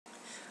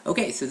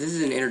Okay, so this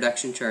is an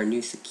introduction to our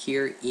new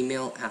secure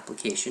email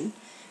application.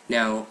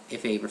 Now,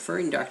 if a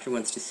referring doctor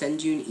wants to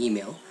send you an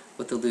email,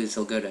 what they'll do is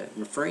they'll go to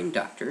Referring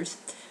Doctors,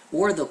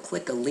 or they'll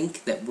click a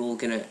link that we're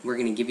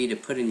gonna give you to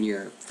put in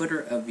your footer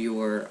of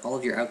all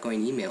of your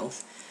outgoing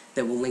emails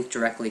that will link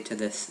directly to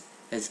this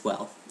as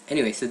well.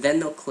 Anyway, so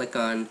then they'll click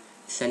on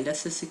Send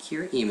Us a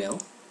Secure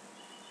Email.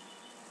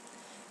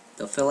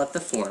 They'll fill out the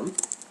form.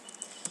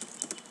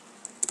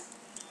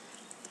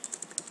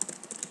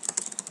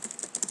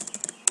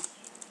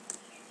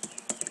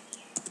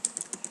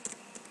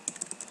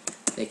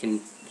 They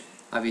can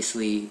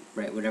obviously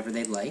write whatever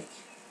they'd like.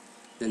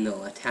 Then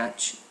they'll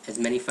attach as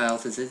many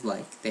files as they'd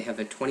like. They have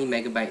a 20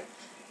 megabyte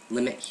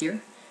limit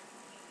here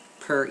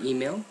per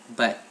email,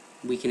 but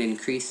we can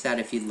increase that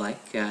if you'd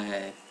like.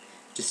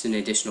 Just an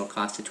additional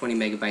cost. So 20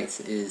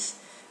 megabytes is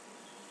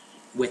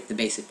with the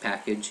basic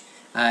package.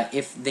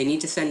 If they need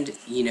to send,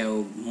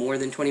 more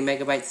than 20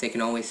 megabytes, they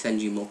can always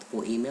send you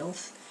multiple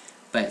emails,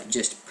 but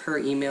just per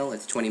email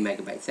it's 20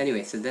 megabytes.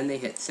 Anyway, so then they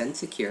hit Send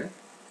Secure.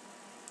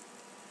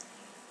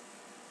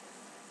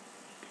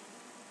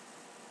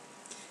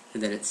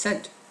 And then it's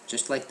sent,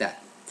 just like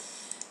that.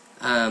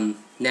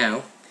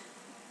 Now,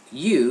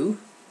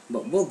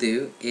 what we'll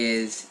do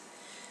is,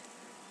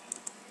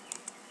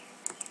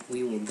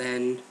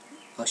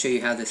 I'll show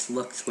you how this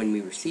looks when we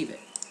receive it.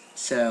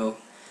 So,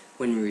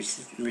 when we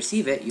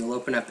receive it, you'll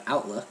open up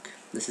Outlook.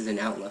 This is in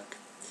Outlook.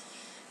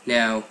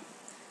 Now,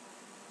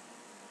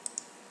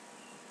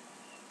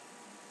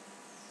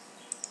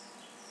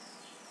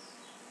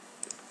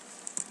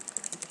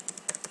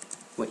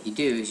 what you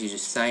do is you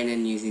just sign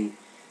in using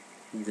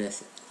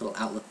this little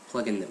Outlook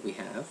plugin that we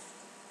have,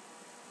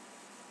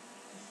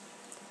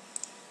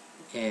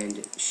 and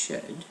it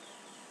should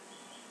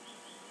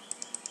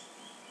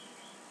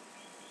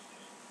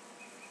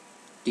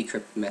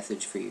decrypt the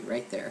message for you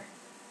right there.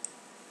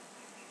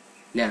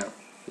 Now,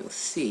 you'll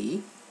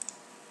see,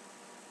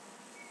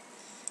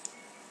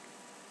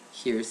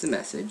 here's the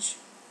message,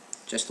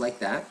 just like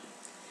that,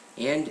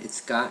 and it's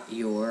got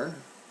your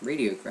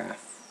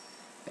radiograph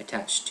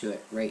attached to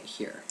it right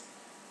here.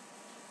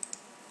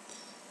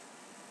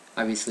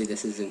 Obviously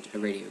this isn't a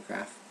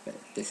radiograph, but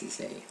this is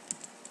a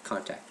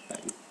contact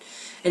button.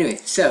 Anyway,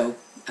 so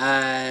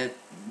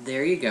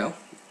there you go.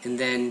 And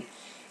then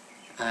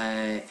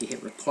if you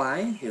hit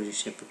reply, you'll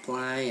just hit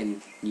reply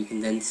and you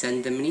can then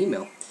send them an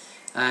email.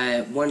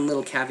 One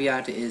little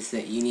caveat is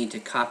that you need to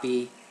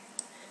copy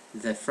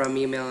the from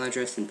email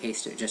address and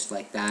paste it just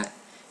like that,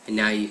 and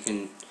now you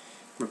can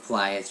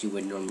reply as you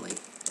would normally.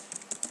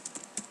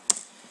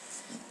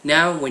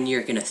 Now when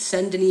you're going to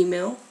send an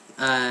email,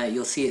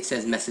 you'll see it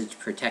says message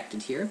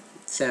protected here.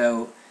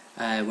 So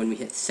when we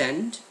hit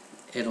send,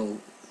 it'll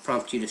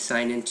prompt you to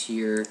sign into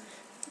your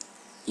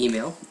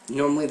email.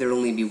 Normally there'll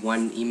only be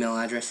one email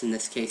address in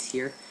this case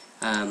here.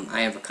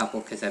 I have a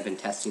couple because I've been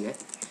testing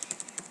it.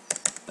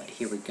 But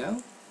here we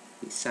go.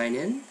 We sign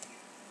in.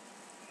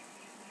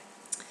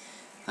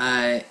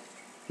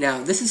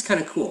 Now this is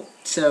kind of cool.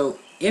 So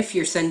if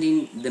you're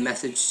sending the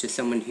message to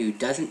someone who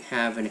doesn't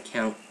have an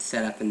account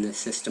set up in the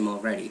system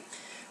already,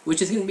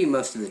 which is going to be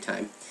most of the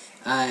time,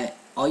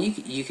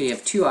 you can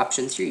have two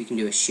options here. You can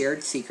do a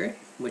shared secret,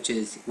 which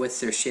is what's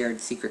their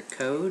shared secret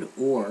code,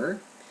 or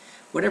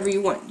whatever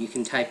you want. You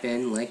can type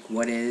in, like,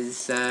 what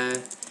is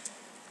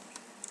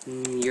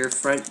your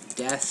front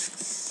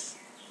desk's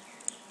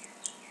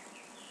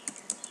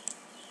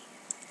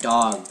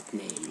dog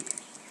name,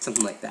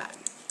 something like that,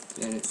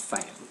 and it's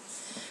Fido.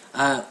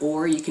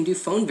 Or you can do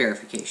phone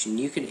verification.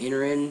 You can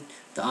enter in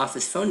the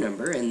office phone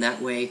number, and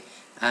that way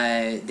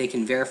they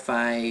can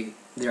verify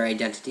their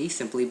identity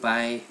simply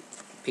by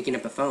picking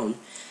up a phone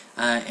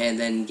and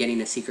then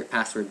getting a secret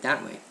password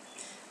that way.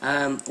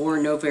 Or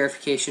no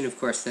verification, of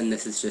course, then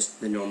this is just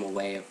the normal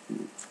way of,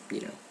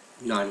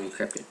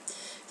 non-encrypted.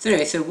 So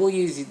anyway, so we'll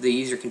use the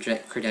user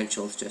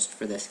credentials just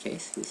for this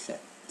case. We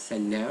set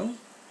send now.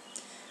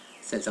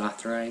 It says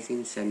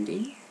authorizing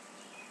sending.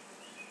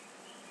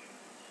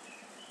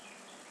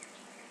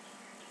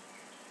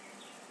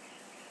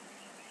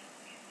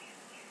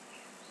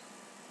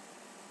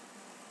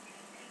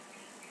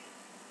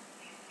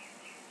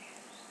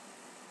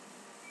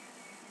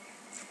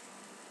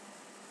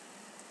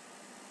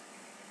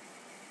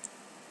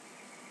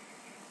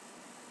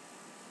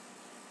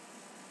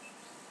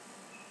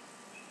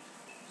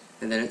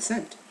 And then it's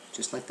sent,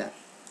 just like that.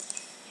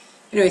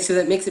 Anyway, so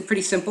that makes it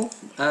pretty simple.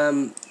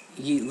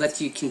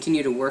 Lets you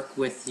continue to work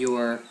with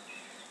your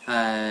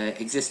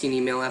existing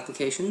email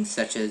applications,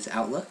 such as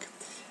Outlook,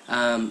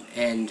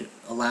 and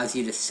allows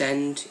you to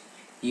send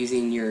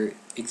using your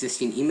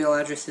existing email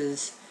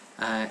addresses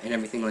and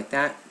everything like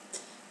that.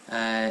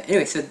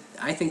 Anyway, so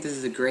I think this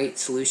is a great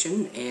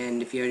solution,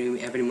 and if you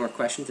have any more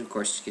questions, of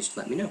course, just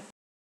let me know.